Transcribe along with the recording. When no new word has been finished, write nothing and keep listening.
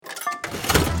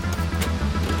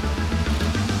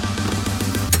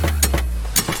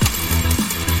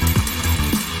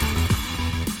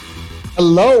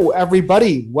Hello,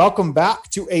 everybody. Welcome back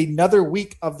to another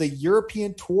week of the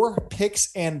European Tour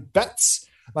picks and bets.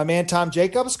 My man Tom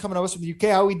Jacobs coming to us from the UK.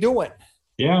 How are we doing?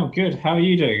 Yeah, I'm good. How are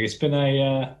you doing? It's been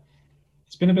a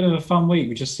bit of a fun week.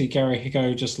 We just see Gary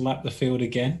Higo just lap the field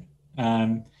again.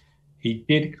 Um, he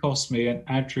did cost me an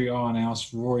Adrian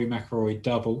Arnaus Rory McIlroy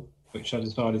double, which I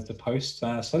decided to post.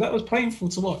 So that was painful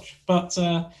to watch, but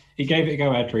he gave it a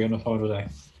go, Adri, on the final day.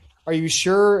 Are you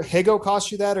sure Higo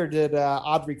cost you that, or did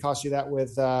Audrey cost you that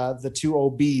with the two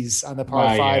OBs on the par Well,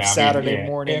 five yeah, I mean, Saturday yeah, I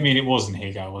morning? mean, it wasn't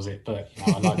Higo, was it? But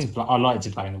I like to I like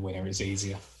to blame the winner. It's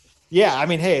easier. Yeah, I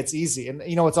mean, hey, it's easy. And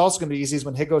what's also going to be easy is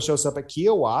when Higo shows up at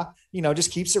Kiowa,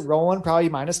 just keeps it rolling, probably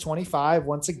minus 25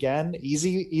 once again.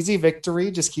 Easy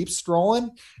victory. Just keeps strolling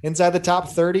inside the top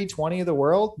 30, 20 of the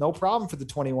world. No problem for the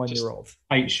 21 year Just old.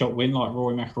 8 shot win like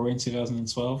Rory McIlroy in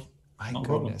 2012. My Not a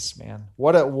problem. goodness, man.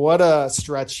 What a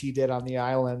stretch he did on the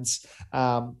islands.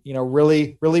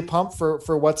 Really pumped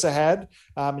for what's ahead.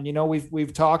 And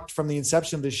we've talked from the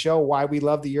inception of the show why we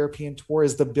love the European Tour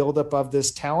is the buildup of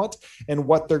this talent and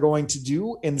what they're going to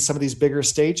do in some of these bigger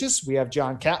stages. We have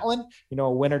John Catlin, a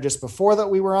winner just before that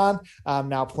we were on,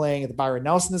 now playing at the Byron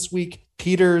Nelson this week.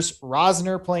 Peters,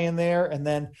 Rosner playing there, and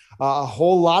then a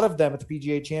whole lot of them at the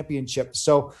PGA Championship.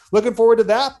 So looking forward to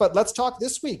that. But let's talk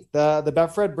this week, the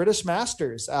Betfred British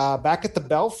Masters back at the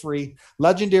Belfry,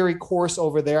 legendary course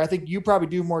over there. I think you probably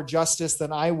do more justice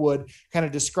than I would, kind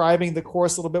of describing the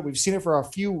course a little bit. We've seen it for a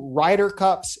few Ryder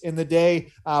Cups in the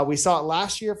day. We saw it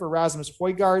last year for Rasmus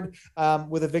Højgaard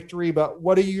with a victory. But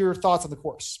what are your thoughts on the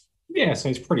course? Yeah, so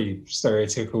it's pretty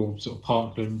stereotypical sort of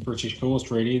Parkland British course,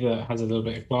 really, that has a little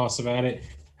bit of class about it,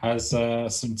 has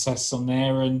some tests on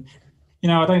there. And,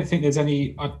 I don't think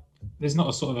there's not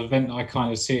a sort of event that I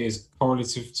kind of see as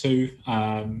correlative to.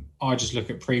 I just look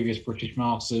at previous British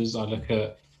Masters, I look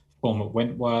at form at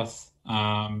Wentworth,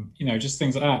 just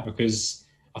things like that, because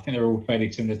I think they're all fairly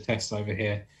similar tests over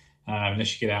here,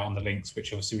 unless you get out on the links,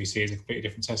 which obviously we see as a completely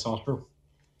different test after all.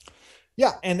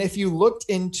 Yeah, and if you looked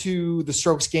into the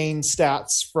strokes gain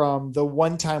stats from the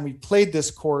one time we played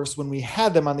this course when we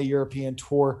had them on the European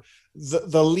Tour,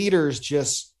 the leaders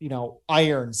just,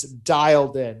 irons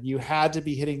dialed in. You had to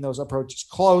be hitting those approaches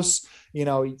close.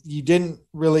 You didn't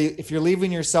really, if you're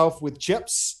leaving yourself with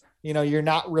chips, you're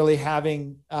not really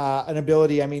having an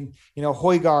ability. I mean,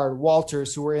 Højgaard,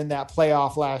 Walters, who were in that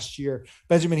playoff last year,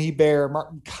 Benjamin Hebert,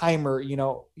 Martin Keimer,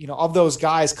 of those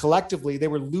guys collectively, they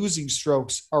were losing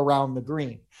strokes around the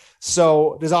green.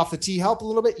 So does off the tee help a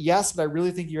little bit? Yes, but I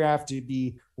really think you have to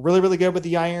be really, really good with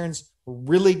the irons,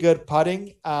 really good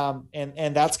putting.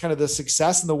 And that's kind of the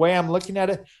success. And the way I'm looking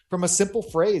at it from a simple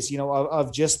phrase,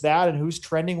 of just that and who's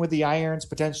trending with the irons,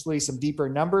 potentially some deeper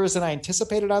numbers than I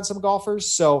anticipated on some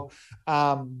golfers. So,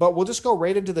 but we'll just go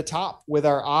right into the top with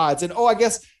our odds. And, I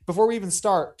guess before we even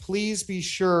start, please be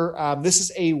sure this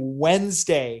is a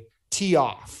Wednesday tee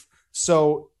off.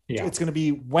 So Yeah. it's going to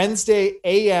be Wednesday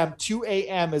AM, 2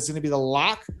 a.m. is going to be the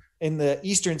lock in the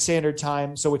Eastern Standard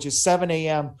Time. So which is 7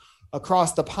 a.m.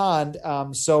 across the pond.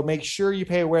 So make sure you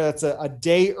pay aware that's a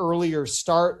day earlier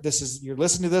start. You're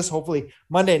listening to this hopefully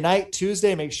Monday night,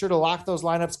 Tuesday. Make sure to lock those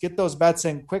lineups, get those bets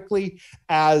in quickly,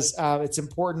 as it's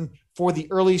important for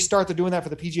the early start. They're doing that for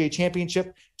the PGA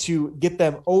Championship to get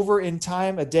them over in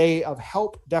time. A day of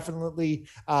help definitely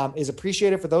is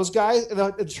appreciated for those guys.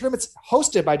 The tournament's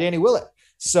hosted by Danny Willett.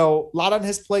 So a lot on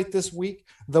his plate this week.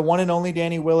 The one and only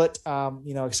Danny Willett,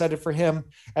 excited for him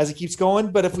as he keeps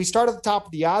going. But if we start at the top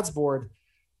of the odds board,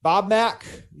 Bob Mack,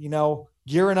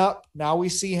 gearing up. Now we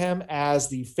see him as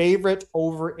the favorite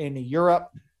over in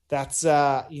Europe. That's,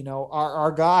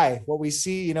 our guy. What we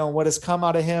see, what has come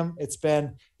out of him. It's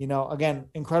been, again,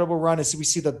 incredible run. As we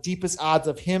see the deepest odds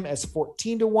of him as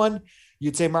 14-1.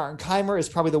 You'd say Martin Keimer is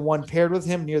probably the one paired with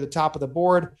him near the top of the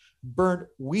board. Bernd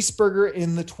Wiesberger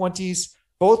in the 20s.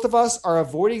 Both of us are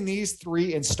avoiding these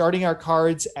three and starting our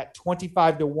cards at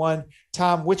 25-1.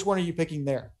 Tom, which one are you picking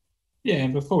there? Yeah,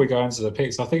 and before we go into the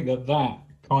picks, I think that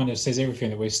kind of says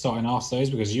everything that we're starting after those,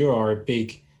 because you are a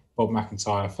big Bob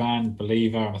McIntyre fan,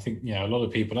 believer, and I think a lot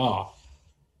of people are.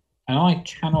 And I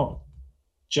cannot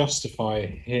justify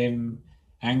him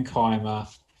and Keimer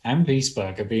and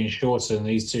Wiesberger being shorter than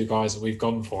these two guys that we've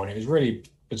gone for. And it was really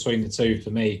between the two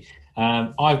for me.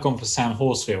 I've gone for Sam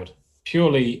Horsfield,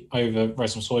 purely over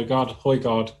Rasmus Højgaard.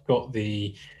 Højgaard got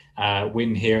the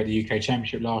win here at the UK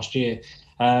Championship last year.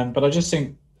 But I just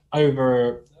think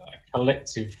over a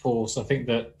collective force, I think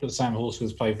that Sam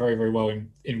Horsfield's played very, very well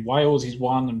in Wales. He's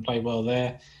won and played well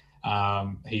there.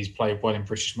 He's played well in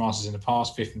British Masters in the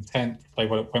past, 5th and 10th, played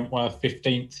well at Wentworth,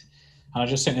 15th. And I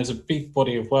just think there's a big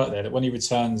body of work there that when he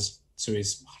returns to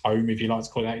his home, if you like to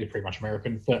call it that, he's pretty much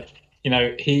American. But,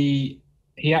 he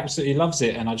he absolutely loves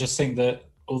it. And I just think that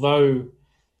although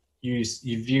you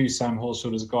view Sam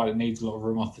Horsfield as a guy that needs a lot of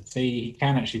room off the tee, he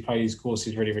can actually play these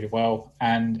courses really, really well.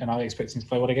 And I expect him to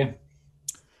play well again.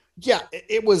 Yeah,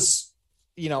 it was,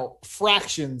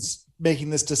 fractions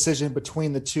making this decision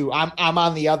between the two. I'm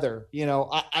on the other.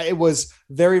 It was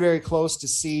very, very close to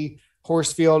see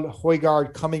Horsfield,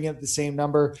 Højgaard coming in at the same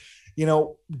number.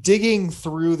 Digging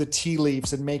through the tea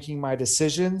leaves and making my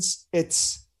decisions,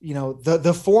 it's,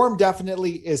 the form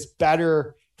definitely is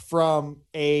better from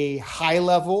a high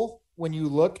level when you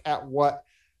look at what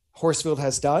Horsfield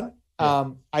has done.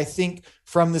 Yeah. I think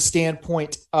from the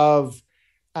standpoint of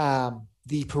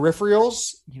the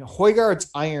peripherals, Højgaard's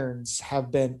irons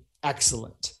have been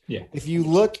excellent. Yeah. If you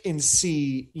look and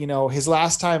see, his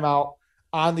last time out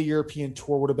on the European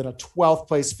tour would have been a 12th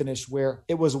place finish, where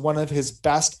it was one of his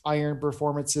best iron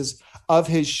performances of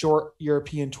his short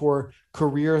European tour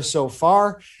career so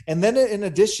far. And then in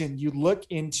addition, you look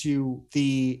into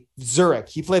the Zurich,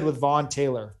 he played with Vaughn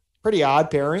Taylor. Pretty odd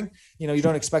pairing. You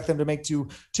don't expect them to make too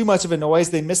much of a noise.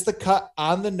 They missed the cut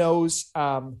on the nose,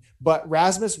 but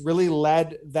Rasmus really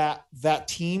led that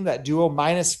team, that duo,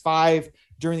 -5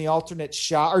 during the alternate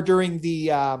shot, or during the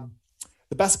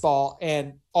best ball,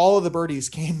 and all of the birdies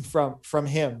came from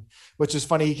him, which is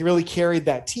funny. He really carried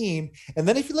that team. And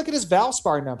then if you look at his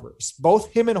Valspar numbers,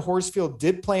 both him and Horsfield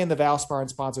did play in the Valspar and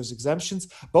sponsors exemptions.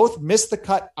 Both missed the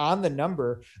cut on the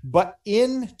number, but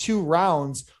in 2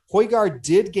 rounds, Højgaard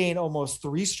did gain almost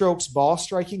 3 strokes ball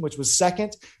striking, which was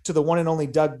second to the one and only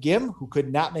Doug Ghim, who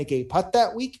could not make a putt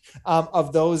that week,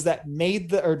 of those that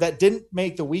that didn't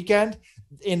make the weekend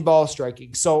in ball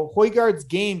striking. So Højgaard's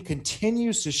game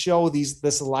continues to show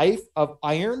this life of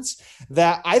irons,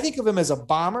 that I think of him as a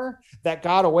bomber that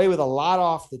got away with a lot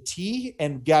off the tee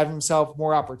and gave himself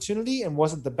more opportunity and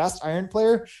wasn't the best iron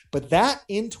player. But that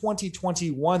in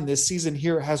 2021, this season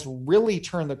here, has really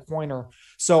turned the corner.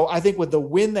 So I think with the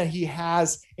win that he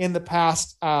has in the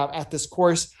past at this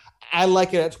course, I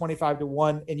like it at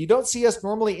 25-1, and you don't see us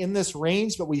normally in this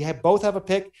range, but we both have a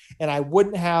pick, and I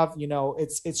wouldn't have,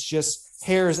 it's just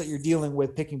hairs that you're dealing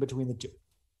with picking between the two.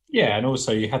 Yeah, and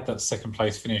also you had that second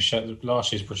place finish at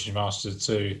last year's British Masters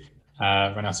too,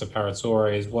 Renato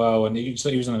Paratore as well, and he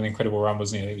was on an incredible run,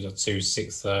 wasn't he? He was at 2,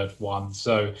 6, 3rd, 1.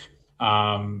 So,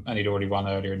 and he'd already won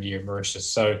earlier in the year in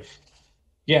Mauritius. So,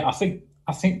 yeah, I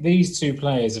think these two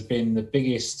players have been the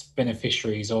biggest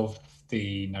beneficiaries of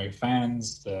the no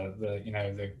fans, the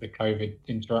COVID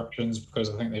interruptions, because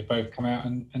I think they've both come out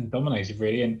and dominated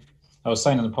really. And I was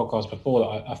saying on the podcast before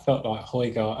that I felt like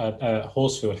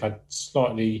Horsfield had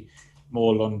slightly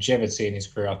more longevity in his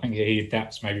career. I think he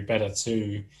adapts maybe better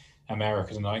to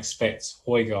America than I expect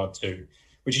Højgaard to,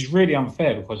 which is really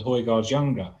unfair because Højgaard's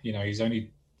younger. He's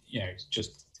only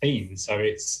just a teen, so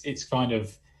it's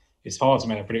hard to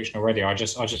make a prediction already. I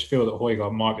just feel that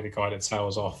Højgaard might be the guy that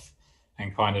tails off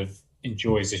and kind of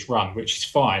enjoys this run, which is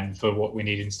fine for what we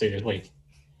need in to do this week.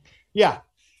 Yeah.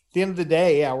 At the end of the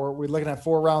day, we're looking at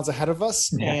 4 rounds ahead of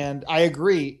us. Yeah. And I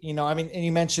agree, and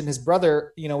you mentioned his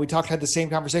brother, we had the same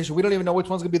conversation. We don't even know which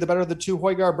one's going to be the better of the 2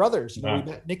 Højgaard brothers. We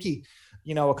met Nicky,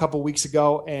 a couple weeks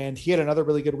ago, and he had another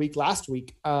really good week last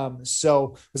week.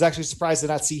 So I was actually surprised to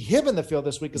not see him in the field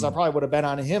this week, because I probably would have been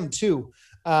on him too.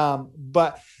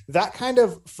 But that kind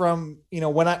of from,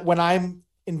 when I'm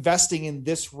investing in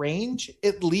this range,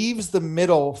 it leaves the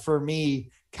middle for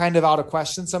me kind of out of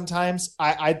question sometimes.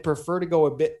 I'd prefer to go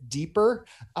a bit deeper.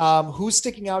 Who's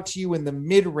sticking out to you in the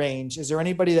mid range? Is there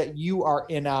anybody that you are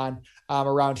in on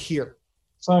around here?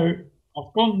 So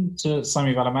I've gone to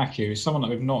Sami Välimäki, someone that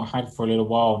we've not had for a little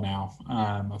while now.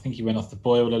 I think he went off the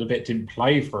boil a little bit, didn't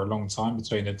play for a long time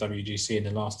between the WGC and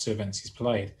the last 2 events he's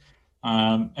played.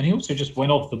 And he also just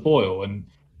went off the boil, and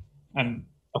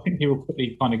I think people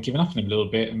quickly kind of given up on him a little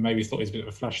bit and maybe thought he was a bit of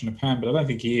a flash in the pan, but I don't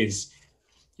think he is.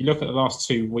 You look at the last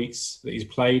 2 weeks that he's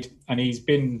played, and he's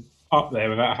been up there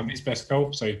without having his best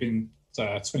golf. So he's been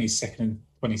 22nd and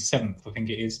 27th, I think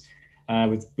it is,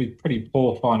 with pretty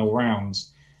poor final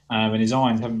rounds. And his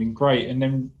irons haven't been great. And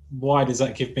then why does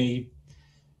that give me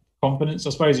confidence? I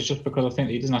suppose it's just because I think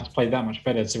that he doesn't have to play that much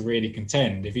better to really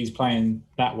contend. If he's playing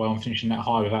that well and finishing that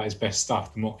high without his best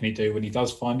stuff, then what can he do when he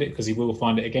does find it? Because he will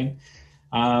find it again.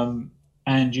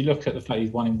 And you look at the fact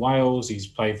he's won in Wales, he's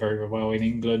played very, very well in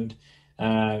England,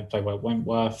 played well at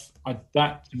Wentworth.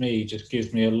 That to me just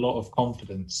gives me a lot of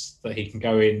confidence that he can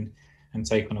go in and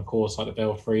take on a course like the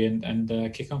Belfry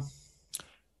and kick on.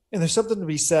 And there's something to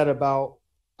be said about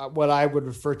what I would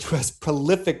refer to as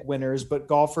prolific winners, but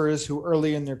golfers who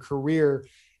early in their career,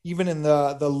 even in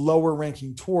the lower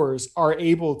ranking tours, are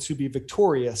able to be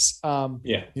victorious.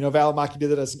 Valimaki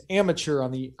did it as an amateur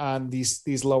on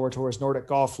these lower tours, Nordic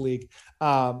Golf League.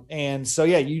 And so,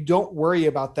 yeah, you don't worry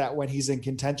about that when he's in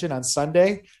contention on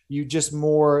Sunday. You just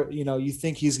more, you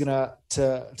think he's gonna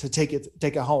to take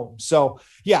it home. So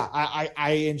yeah,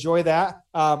 I enjoy that.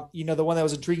 The one that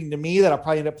was intriguing to me that I'll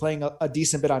probably end up playing a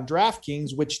decent bit on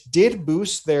DraftKings, which did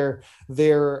boost their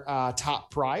top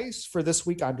prize for this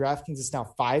week on DraftKings. It's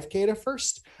now $5K to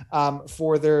first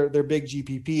for their big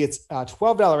GPP. It's a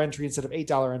 $12 entry instead of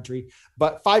 $8 entry,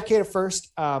 but $5K to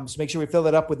first. So make sure we fill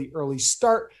that up with the early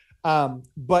start.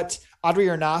 But Adri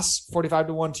Arnaus,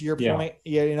 45-1 to your point.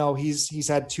 Yeah, he's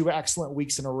had 2 excellent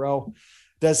weeks in a row.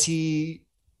 Does he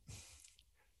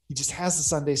just has the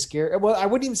Sunday scare? Well, I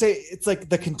wouldn't even say it's like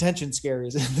the contention scare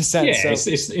is in the sense. Yeah,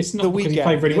 it's not the weekend. He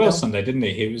played really well Sunday, didn't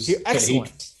he? He excellent.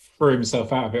 He threw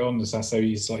himself out of it on the Saturday.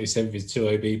 He's like you said with his 2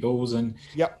 OB balls, and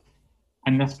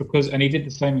that's because he did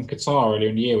the same in Qatar earlier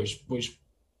in the year, which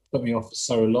put me off for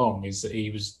so long. Is that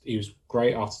he was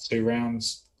great after 2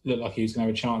 rounds. Looked like he was going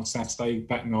to have a chance Saturday,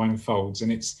 back 9 folds,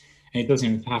 and it doesn't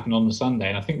even happen on the Sunday.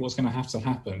 And I think what's going to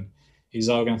happen is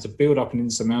either going to have to build up an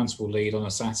insurmountable lead on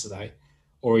a Saturday,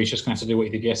 or he's just going to have to do what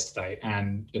he did yesterday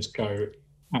and just go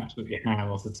absolutely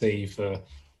ham off the tee for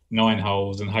 9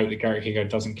 holes and hope that Garrett Higgo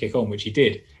doesn't kick on, which he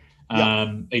did.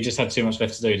 He just had too much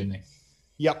left to do, didn't he?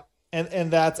 Yep.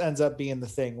 And that ends up being the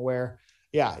thing where,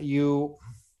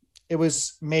 it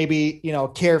was maybe,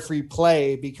 carefree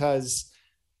play because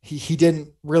he didn't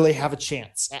really have a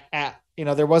chance at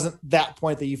there wasn't that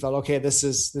point that you felt, okay, this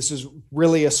is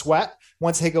really a sweat.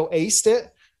 Once Higgo aced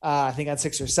it, I think on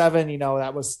 6 or 7,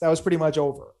 that was pretty much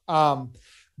over.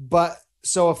 But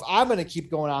so if I'm going to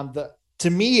keep going on, to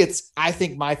me, it's, I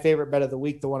think, my favorite bet of the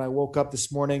week, the one I woke up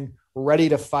this morning ready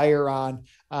to fire on.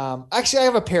 Actually, I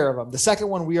have a pair of them. The second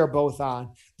one we are both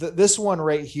on. This one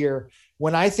right here,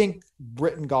 when I think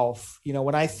Britain golf,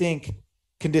 when I think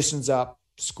conditions up,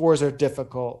 scores are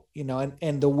difficult,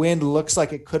 and the wind looks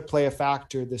like it could play a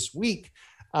factor this week.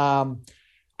 I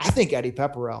think Eddie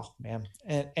Pepperell, man.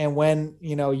 And when,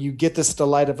 you get this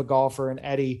delight of a golfer and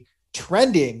Eddie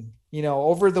trending,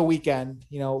 over the weekend,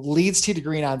 leads tee to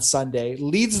green on Sunday,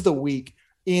 leads the week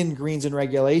in greens and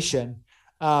regulation.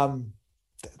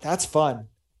 That's fun.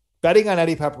 Betting on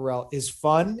Eddie Pepperell is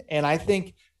fun. And I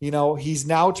think, he's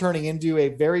now turning into a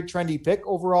very trendy pick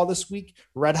overall this week.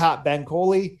 Red Hot Ben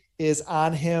Coley is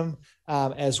on him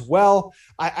as well.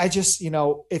 I just,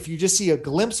 if you just see a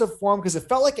glimpse of form, because it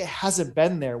felt like it hasn't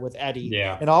been there with Eddie.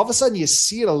 Yeah. And all of a sudden you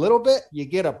see it a little bit, you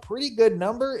get a pretty good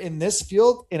number in this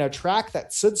field in a track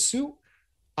that should suit.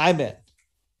 I'm in.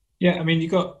 Yeah. I mean, you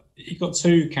got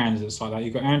 2 candidates like that.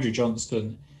 You've got Andrew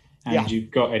Johnston and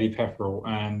you've got Eddie Pepperell,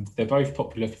 and they're both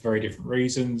popular for very different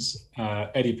reasons.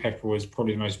 Eddie Pepperell is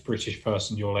probably the most British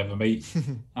person you'll ever meet.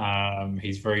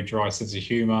 He's very dry sense of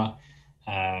humor.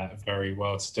 Very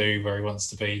well to do, very wants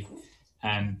to be,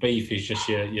 and Beef is just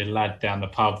your lad down the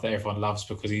pub that everyone loves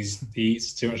because he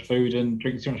eats too much food and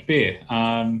drinks too much beer.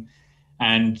 And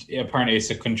apparently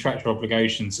it's a contractual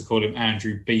obligation to call him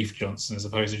Andrew Beef Johnson as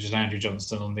opposed to just Andrew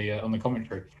Johnston on the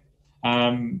commentary.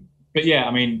 But yeah,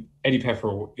 I mean, Eddie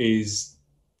Pepperell is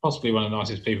possibly one of the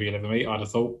nicest people you'll ever meet, I'd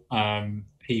have thought.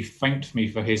 He thanked me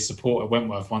for his support at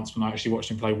Wentworth once when I actually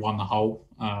watched him play 1 hole.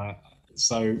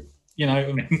 So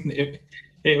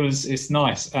it's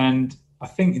nice. And I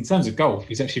think in terms of golf,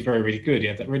 he's actually very, really good. He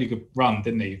had that really good run,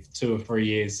 didn't he? 2 or 3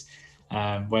 years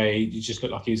where he just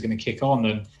looked like he was going to kick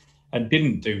on and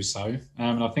didn't do so.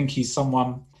 And I think he's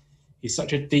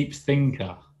such a deep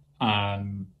thinker.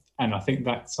 And I think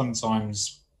that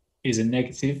sometimes is a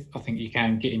negative. I think you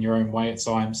can get in your own way at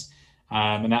times.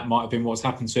 And that might have been what's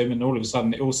happened to him. And all of a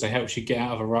sudden, it also helps you get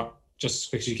out of a rut just as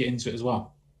quick as you get into it as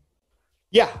well.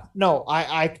 Yeah, no,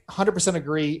 I 100%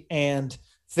 agree, and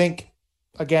think,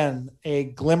 again, a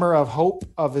glimmer of hope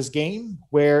of his game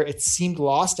where it seemed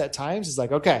lost at times is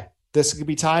like, okay, this could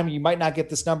be time. You might not get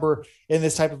this number in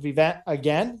this type of event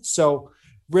again. So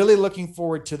really looking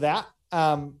forward to that.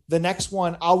 The next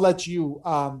one, I'll let you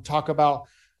talk about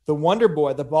the wonder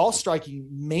boy, the ball striking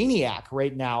maniac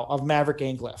right now of Maverick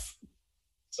Angliff.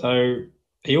 So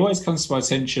he always comes to my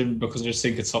attention because I just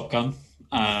think of Top Gun.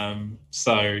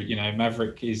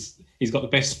 Maverick he's got the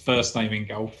best first name in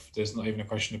golf. There's not even a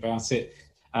question about it.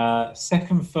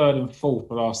 2nd, 3rd, and 4th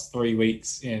the last 3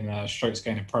 weeks in strokes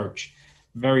gained approach.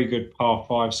 Very good par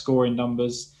 5 scoring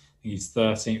numbers. I think he's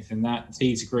 13th in that.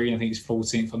 Tee to green, I think he's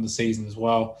 14th on the season as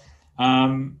well.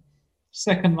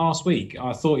 2nd last week,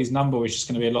 I thought his number was just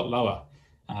going to be a lot lower.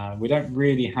 We don't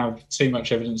really have too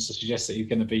much evidence to suggest that he's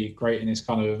going to be great in this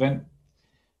kind of event.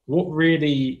 What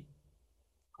really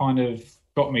kind of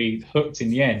got me hooked in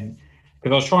the end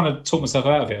because I was trying to talk myself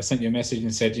out of it. I sent you a message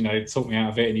and said, talk me out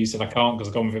of it. And you said, I can't because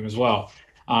I've gone with him as well.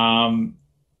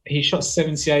 He shot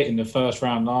 78 in the first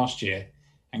round last year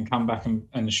and come back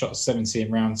and shot 70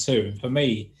 in round two. And for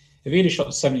me, if he'd have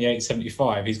shot 78,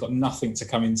 75, he's got nothing to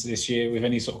come into this year with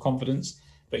any sort of confidence.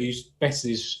 But he's bettered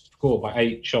his score by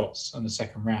 8 shots in the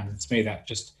second round. And to me, that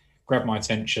just grabbed my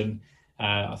attention.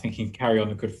 I think he can carry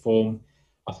on a good form.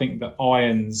 I think that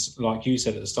irons, like you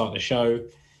said at the start of the show,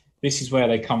 this is where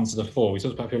they come to the fore. We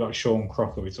talked about people like Sean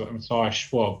Crocker, we talked about Matthias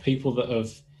Schwab, people that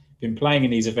have been playing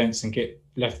in these events and get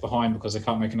left behind because they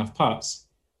can't make enough putts.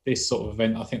 This sort of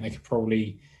event, I think they could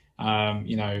probably, come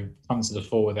to the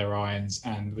fore with their irons,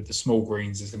 and with the small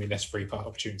greens, there's going to be less free putt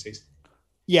opportunities.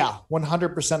 Yeah,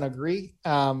 100% agree.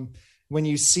 When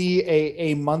you see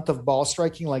a month of ball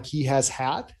striking like he has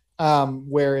had,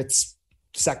 where it's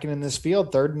second in this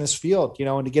field, third in this field,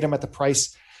 and to get him at the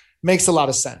price makes a lot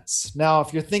of sense. Now,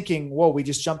 if you're thinking, whoa, we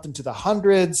just jumped into the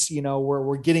hundreds,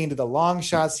 we're getting into the long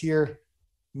shots here.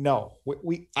 No,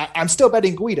 I'm still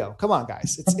betting Guido. Come on,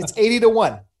 guys. It's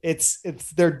 80-1.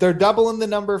 They're doubling the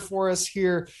number for us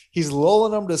here. He's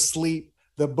lulling them to sleep.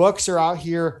 The books are out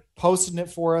here posting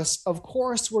it for us. Of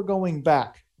course, we're going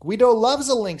back. Guido loves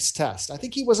a links test. I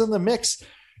think he was in the mix.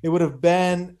 It would have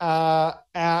been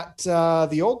at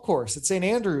the old course at St.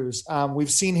 Andrews.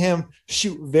 We've seen him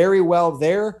shoot very well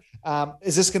there.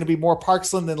 Is this going to be more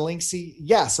Parksland than Linksy?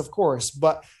 Yes, of course.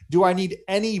 But do I need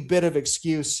any bit of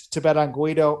excuse to bet on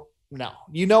Guido? No.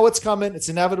 It's coming. It's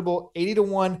inevitable.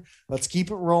 80-1. Let's keep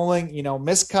it rolling.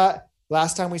 Miscut.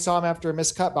 Last time we saw him after a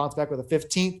miscut, bounced back with a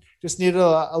 15th. Just needed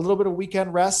a little bit of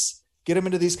weekend rest, get him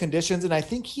into these conditions. And I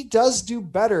think he does do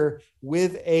better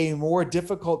with a more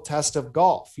difficult test of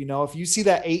golf. If you see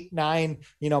that 8-9,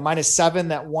 -7,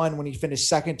 that one when he finished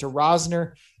second to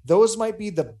Rosner, those might be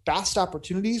the best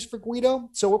opportunities for Guido.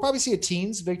 So we'll probably see a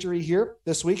teens victory here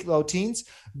this week, low teens.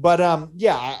 But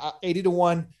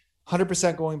 80-1,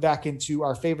 100% going back into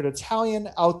our favorite Italian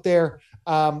out there.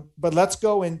 But let's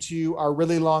go into our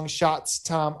really long shots,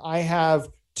 Tom. I have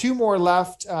 2 more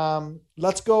left.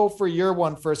 Let's go for your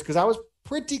one first, because I was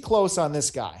pretty close on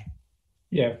this guy.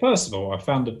 Yeah, first of all, I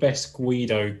found the best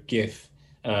Guido GIF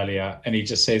earlier, and he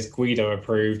just says Guido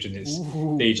approved, and it's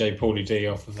DJ Paulie D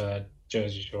off of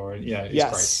Jersey Shore. And it's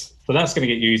great. So that's going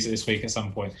to get used this week at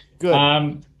some point.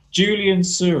 Good. Julian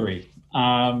Suri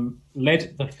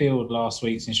led the field last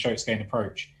week in strokes gained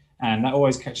approach, and that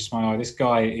always catches my eye. This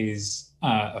guy is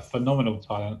a phenomenal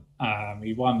talent.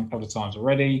 He won a couple of times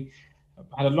already.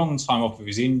 Had a long time off of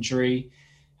his injury,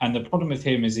 and the problem with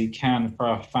him is he can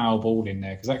throw a foul ball in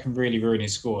there because that can really ruin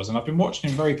his scores. And I've been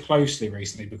watching him very closely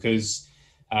recently because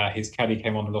his caddy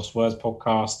came on the Lost Words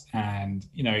podcast, and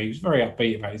he was very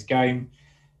upbeat about his game,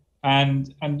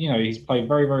 and he's played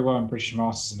very, very well in British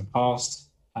Masters in the past.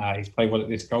 He's played well at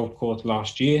this golf course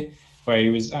last year, where he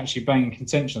was actually banging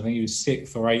contention. I think he was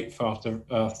 6th or 8th after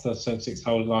 36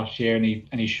 holes last year, and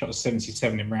he shot a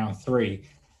 77 in round 3.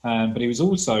 But he was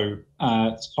also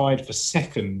tied for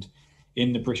second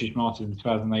in the British Masters in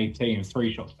 2018,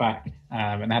 3 shots back,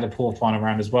 and had a poor final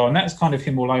round as well. And that's kind of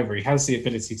him all over. He has the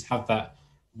ability to have that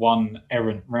one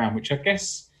errant round, which I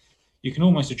guess you can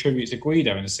almost attribute to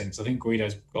Guido in a sense. I think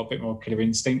Guido's got a bit more killer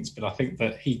instincts, but I think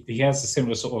that he has a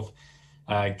similar sort of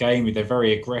game where they're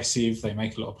very aggressive. They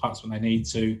make a lot of putts when they need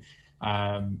to.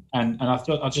 And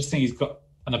I just think he's got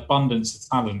an abundance of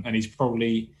talent, and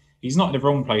he's not in the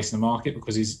wrong place in the market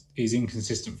because his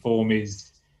inconsistent form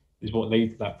is what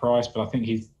leads to that price. But I think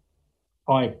his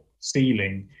high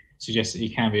ceiling suggests that he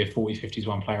can be a 40-50s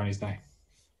one player on his day.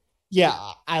 Yeah,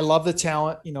 I love the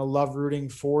talent, love rooting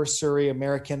for Surrey,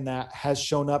 American that has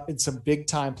shown up in some big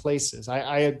time places.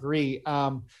 I agree.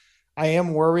 I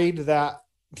am worried that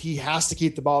he has to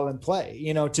keep the ball in play,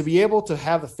 to be able to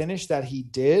have the finish that he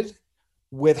did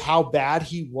with how bad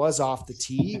he was off the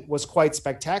tee was quite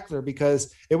spectacular,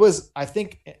 because it was, I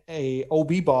think, a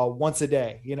OB ball once a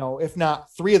day, if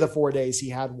not 3 of the 4 days he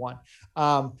had one.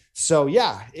 So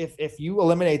yeah, if you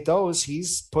eliminate those,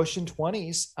 he's pushing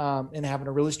 20s and having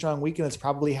a really strong weekend. It's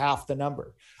probably half the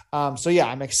number. So yeah,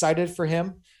 I'm excited for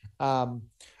him.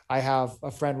 I have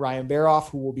a friend, Ryan Baroff,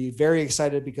 who will be very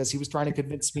excited because he was trying to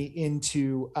convince me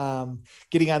into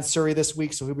getting on Surrey this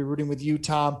week. So he'll be rooting with you,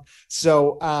 Tom.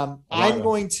 So I'm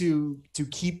going to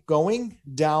keep going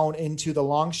down into the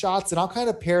long shots, and I'll kind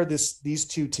of pair these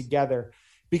two together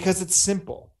because it's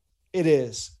simple. It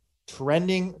is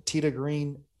trending tee to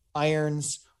green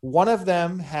irons. One of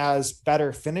them has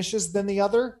better finishes than the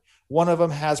other. One of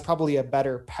them has probably a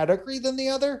better pedigree than the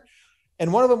other.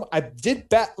 And one of them I did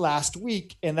bet last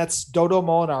week, and that's Dodo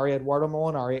Molinari, Eduardo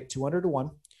Molinari at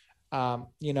 200-1.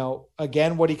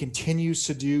 Again, what he continues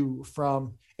to do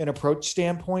from an approach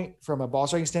standpoint, from a ball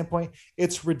striking standpoint,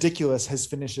 it's ridiculous. His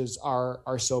finishes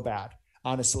are so bad,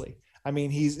 honestly. I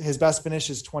mean, his best finish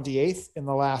is 28th in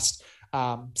the last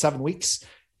 7 weeks.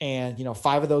 And,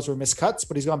 5 of those were missed cuts,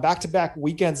 but he's gone back-to-back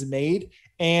weekends made.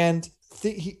 And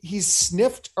he's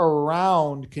sniffed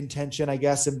around contention, I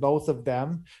guess, in both of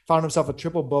them. Found himself a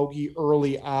triple bogey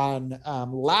early on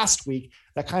last week.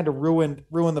 That kind of ruined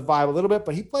the vibe a little bit,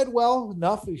 but he played well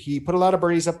enough. He put a lot of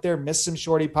birdies up there, missed some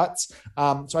shorty putts.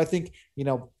 So I think,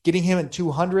 getting him in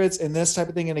 200s and this type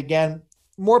of thing. And again,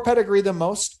 more pedigree than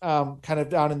most, kind of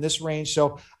down in this range.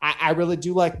 So I really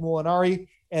do like Molinari.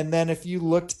 And then if you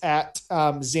looked at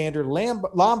Xander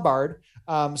Lombard,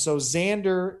 so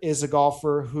Xander is a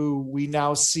golfer who we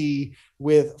now see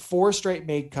with 4 straight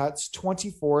made cuts,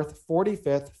 24th,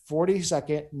 45th,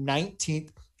 42nd, 19th,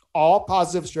 all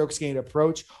positive strokes gained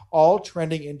approach, all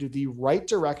trending into the right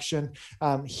direction.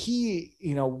 He,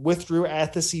 withdrew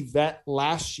at this event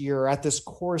last year, at this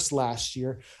course last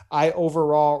year. I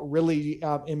overall really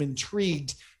am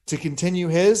intrigued to continue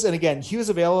his. And again, he was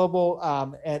available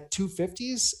at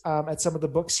 250s at some of the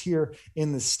books here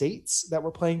in the States that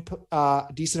were playing a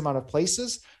decent amount of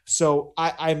places. So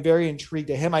I'm very intrigued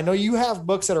to him. I know you have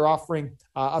books that are offering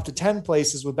up to 10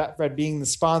 places with Betfred being the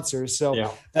sponsor.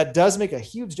 So that does make a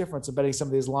huge difference in betting some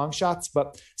of these long shots,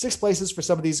 but 6 places for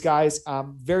some of these guys,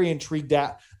 very intrigued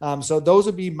at. So those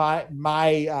would be my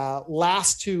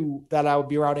last 2 that I would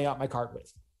be rounding out my card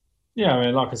with. Yeah, I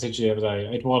mean, like I said to you the other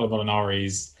day, Eduardo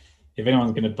Molinari, if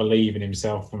anyone's going to believe in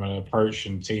himself from an approach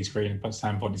and tee screen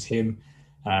standpoint, it's him.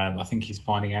 I think he's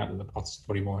finding out that the putt is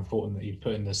probably more important that he's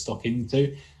putting the stock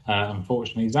into.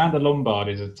 Unfortunately, Xander Lombard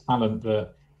is a talent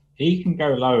that he can go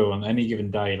low on any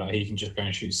given day. Like, he can just go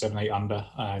and shoot 7, 8 under.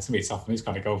 It's going to be tough on this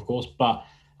kind of golf course, but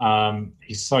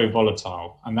he's so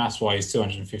volatile, and that's why he's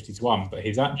 250 to 1. But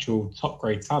his actual top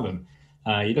grade talent,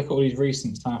 you look at all these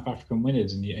recent South African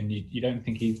winners, and you don't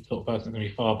think he's the sort of person going to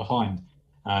be far behind.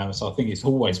 So I think it's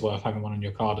always worth having one on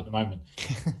your card at the moment.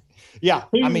 Yeah,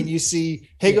 I mean, you see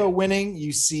Higo winning,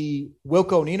 you see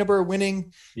Wilco Nienaber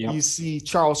winning, you see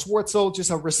Charles Schwartzel,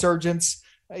 just a resurgence.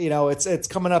 It's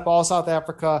coming up all South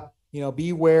Africa.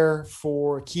 Beware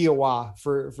for Kiowa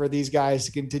for these guys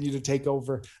to continue to take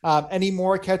over. Any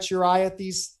more catch your eye at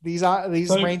these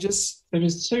ranges? There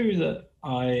was 2 that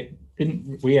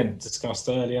we hadn't discussed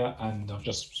earlier, and I've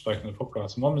just spoken on the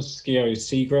podcast. And one was Skio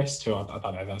Segrest, who I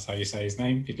don't know if that's how you say his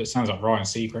name. It sounds like Ryan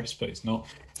Segrest, but it's not.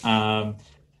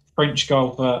 French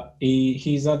golfer.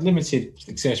 He's had limited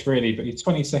success really, but he's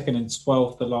 22nd and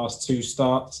 12th the last 2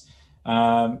 starts.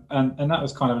 And that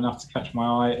was kind of enough to catch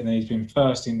my eye. And then he's been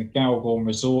first in the Galgorm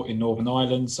Resort in Northern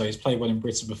Ireland. So he's played well in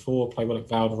Britain before, played well at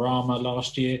Valderrama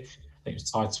last year. I think he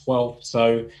was tied 12th.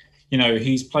 So,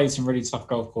 he's played some really tough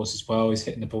golf courses as well. He's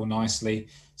hitting the ball nicely.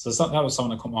 So that was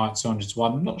someone that caught my eye at 200 to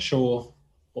 1. I'm not sure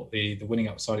what the winning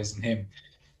upside is in him.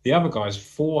 The other guy's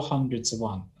 400 to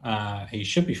 1. He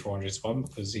should be 400 to 1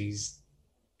 because he's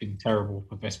been terrible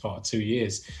for the best part of 2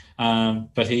 years.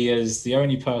 But he is the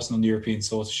only person on the European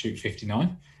Tour to shoot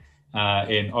 59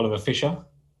 in Oliver Fischer.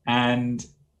 And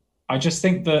I just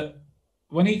think that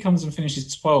when he comes and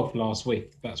finishes 12th last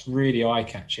week, that's really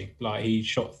eye-catching. Like, he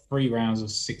shot 3 rounds of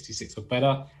 66 or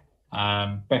better.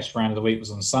 Best round of the week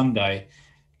was on Sunday.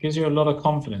 It gives you a lot of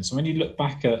confidence. And when you look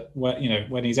back at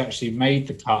when he's actually made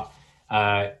the cut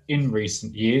in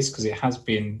recent years, because it has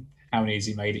been how many has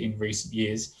he made it in recent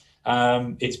years?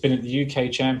 It's been at the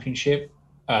UK Championship,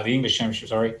 the English Championship,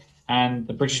 sorry, and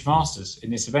the British Masters in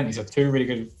this event. He's had 2 really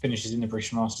good finishes in the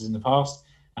British Masters in the past.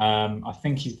 I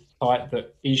think he's a type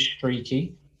that is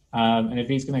streaky. And if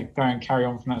he's going to go and carry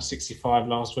on from that 65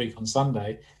 last week on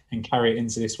Sunday and carry it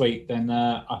into this week, then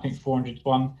I think 400 to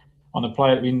 1 on a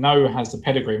player that we know has the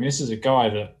pedigree. I mean, this is a guy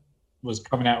that was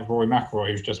coming out of Rory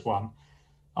McIlroy, who's just won.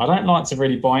 I don't like to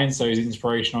really buy into those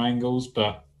inspirational angles,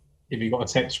 but if he got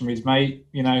a text from his mate,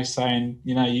 saying,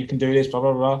 you can do this, blah,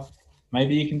 blah, blah,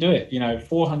 maybe you can do it.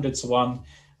 400 to 1.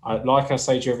 Like I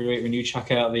say to you every week, when you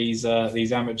chuck out these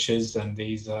amateurs and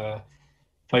these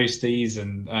Posties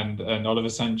and Oliver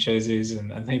Sanchez's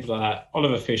and people like that,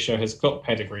 Oliver Fischer has got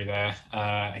pedigree there.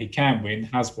 He can win,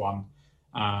 has won.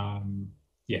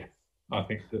 I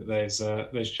think that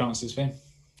there's chances for him.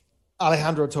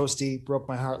 Alejandro Tosti broke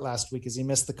my heart last week as he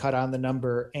missed the cut on the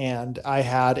number, and I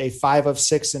had a 5 of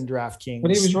 6 in DraftKings.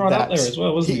 But he was right up there as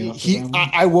well, wasn't he?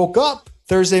 I woke up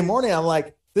Thursday morning. I'm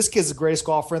like, this kid's the greatest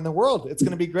golfer in the world. It's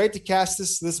going to be great to cash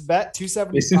this bet,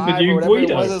 275 or whatever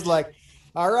it was. I was like,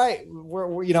 all right,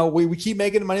 we keep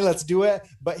making money. Let's do it.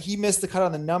 But he missed the cut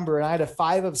on the number, and I had a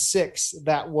 5 of 6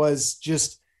 that was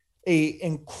just a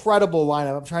incredible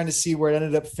lineup. I'm trying to see where it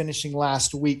ended up finishing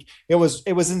last week. It was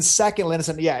in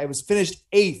second. Yeah, it was finished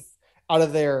 8th out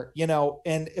of there,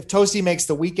 and if Tosi makes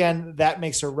the weekend, that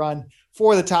makes a run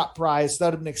for the top prize. So that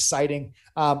would have been exciting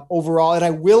overall. And I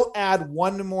will add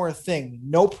one more thing.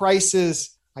 No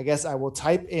prices. I guess I will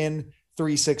type in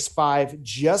 365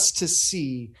 just to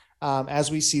see,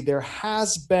 as we see, there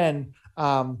has been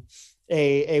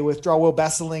a withdrawal. Will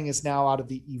Besseling is now out of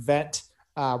the event.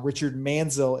 Richard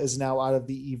Manziel is now out of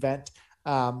the event.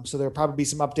 So there'll probably be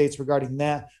some updates regarding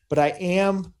that. But I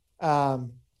am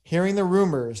hearing the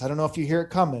rumors. I don't know if you hear it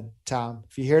coming, Tom.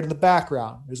 If you hear it in the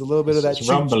background, there's a little bit of that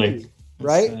rumbling,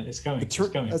 right? It's coming.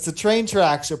 That's the train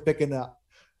tracks are picking up.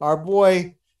 Our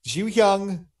boy Ju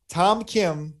Hyung, Tom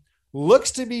Kim,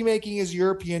 looks to be making his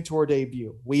European Tour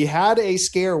debut. We had a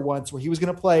scare once where he was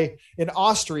going to play in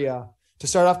Austria to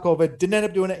start off COVID. Didn't end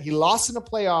up doing it. He lost in a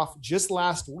playoff just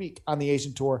last week on the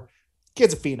Asian Tour.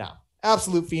 Kid's a phenom,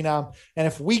 absolute phenom. And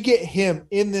if we get him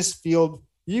in this field,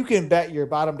 you can bet your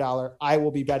bottom dollar I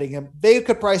will be betting him. They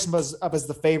could price him up as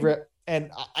the favorite, and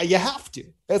you have to.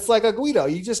 It's like a Guido.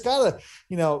 You just got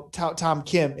to, tout Tom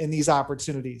Kim in these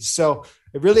opportunities. So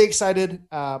I'm really excited.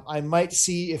 I might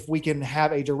see if we can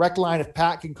have a direct line. If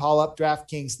Pat can call up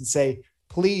DraftKings and say,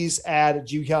 please add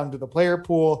Ju Hyung to the player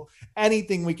pool.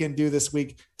 Anything we can do this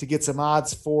week to get some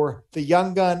odds for the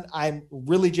young gun. I'm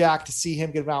really jacked to see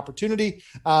him get an opportunity.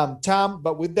 Tom,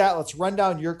 but with that, let's run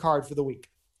down your card for the week.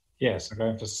 Yes, I'm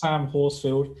going for Sam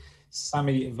Horsfield,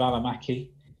 Sami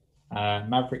Välimäki,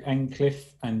 Maverick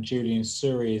Endcliffe, and Julian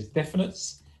Suri as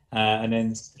definites. And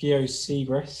then Gio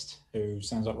Segrest, who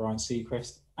sounds like Ryan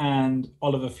Seacrest, and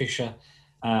Oliver Fisher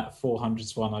 400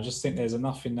 to 1. I just think there's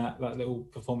enough in that little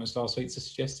performance last week to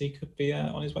suggest he could be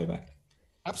on his way back.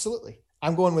 Absolutely.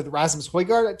 I'm going with Rasmus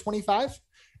Højgaard at 25,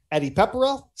 Eddie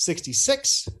Pepperell,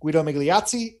 66, Guido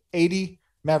Migliozzi, 80,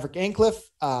 Maverick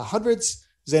Endcliffe, hundreds.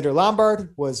 Xander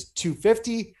Lombard was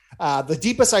 250. The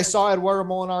deepest I saw Eduardo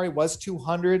Molinari was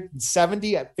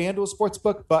 270 at FanDuel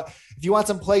Sportsbook. But if you want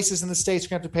some places in the States, you're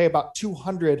going to have to pay about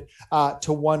 200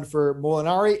 to 1 for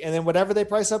Molinari. And then whatever they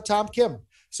price up Tom Kim.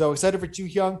 So excited for Ju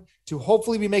Hyung to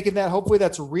hopefully be making that. Hopefully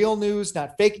that's real news,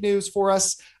 not fake news for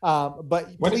us.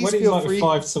 But please feel free.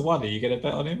 5 to 1, are you going to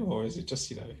bet on him, or is it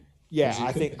just, Yeah,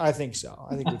 I think so.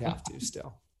 I think we'd have to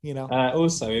still.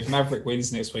 Also, if Maverick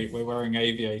wins next week, we're wearing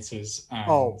aviators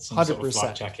and some 100%. Sort of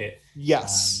flight jacket.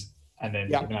 Yes. And then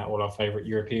giving out all our favorite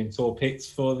European Tour picks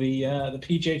for the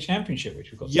PGA Championship,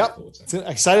 which we've got to look forward to.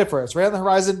 Excited for it. It's right on the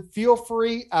horizon. Feel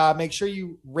free. Make sure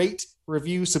you rate,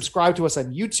 review, subscribe to us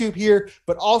on YouTube here,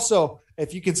 but also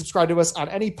if you can subscribe to us on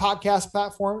any podcast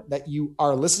platform that you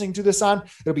are listening to this on,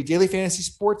 it'll be Daily Fantasy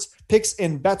Sports Picks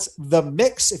and Bets The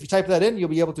Mix. If you type that in, you'll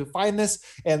be able to find this.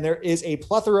 And there is a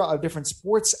plethora of different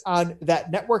sports on that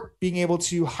network, being able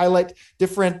to highlight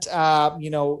different,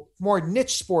 more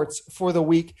niche sports for the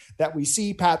week that we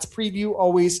see. Pat's preview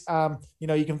always,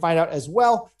 you can find out as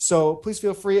well. So please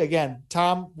feel free. Again,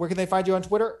 Tom, where can they find you on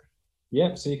Twitter?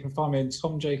 Yep, so you can find me in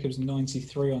Tom Jacobs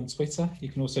 93 on Twitter. You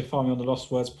can also find me on the Lost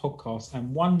Words podcast.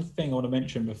 And one thing I want to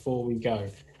mention before we go,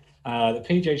 the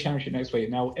PGA Championship next week.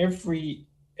 Now, every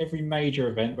major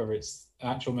event, whether it's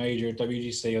actual major,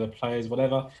 WGC, or the players,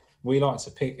 whatever, we like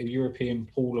to pick a European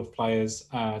pool of players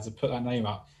to put that name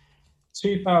up.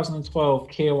 2012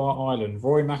 Kiowa Island,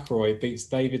 Rory McIlroy beats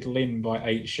David Lynn by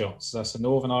 8 shots. That's a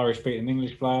Northern Irish beating an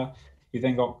English player. You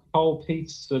then got Cole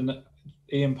Peterson,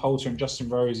 Ian Poulter and Justin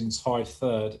Rose in tied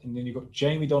 3rd. And then you've got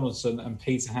Jamie Donaldson and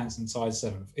Peter Hansen tied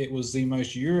 7th. It was the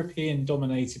most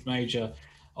European-dominated major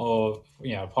of,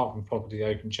 apart from probably the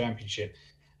Open Championship.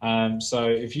 So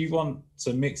if you want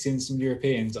to mix in some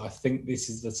Europeans, I think this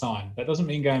is the time. That doesn't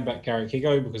mean going back Garrett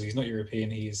Higgo because he's not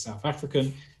European. He is South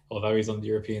African, although he's on the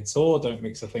European Tour. Don't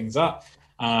mix the things up.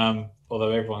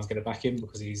 Although everyone's going to back him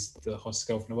because he's the hottest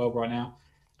golfer in the world right now.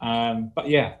 But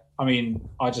yeah,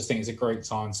 I just think it's a great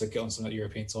time to get on some of that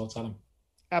European Tour talent.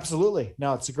 Absolutely.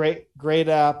 No, it's a great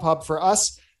pub for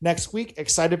us next week.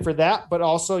 Excited for that. But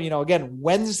also, again,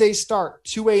 Wednesday start,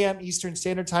 2 a.m. Eastern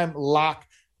Standard Time, lock,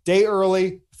 day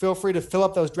early. Feel free to fill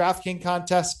up those DraftKings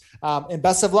contests. And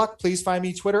best of luck. Please find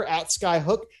me Twitter at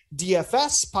Skyhook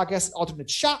DFS, podcast Ultimate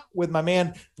Shot with my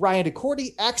man, Brian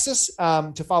DeCordy. Access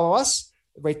to follow us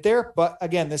right there. But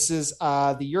again, this is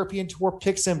the European Tour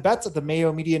Picks and Bets of the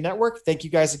Mayo Media Network. Thank you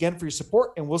guys again for your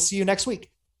support, and we'll see you next week.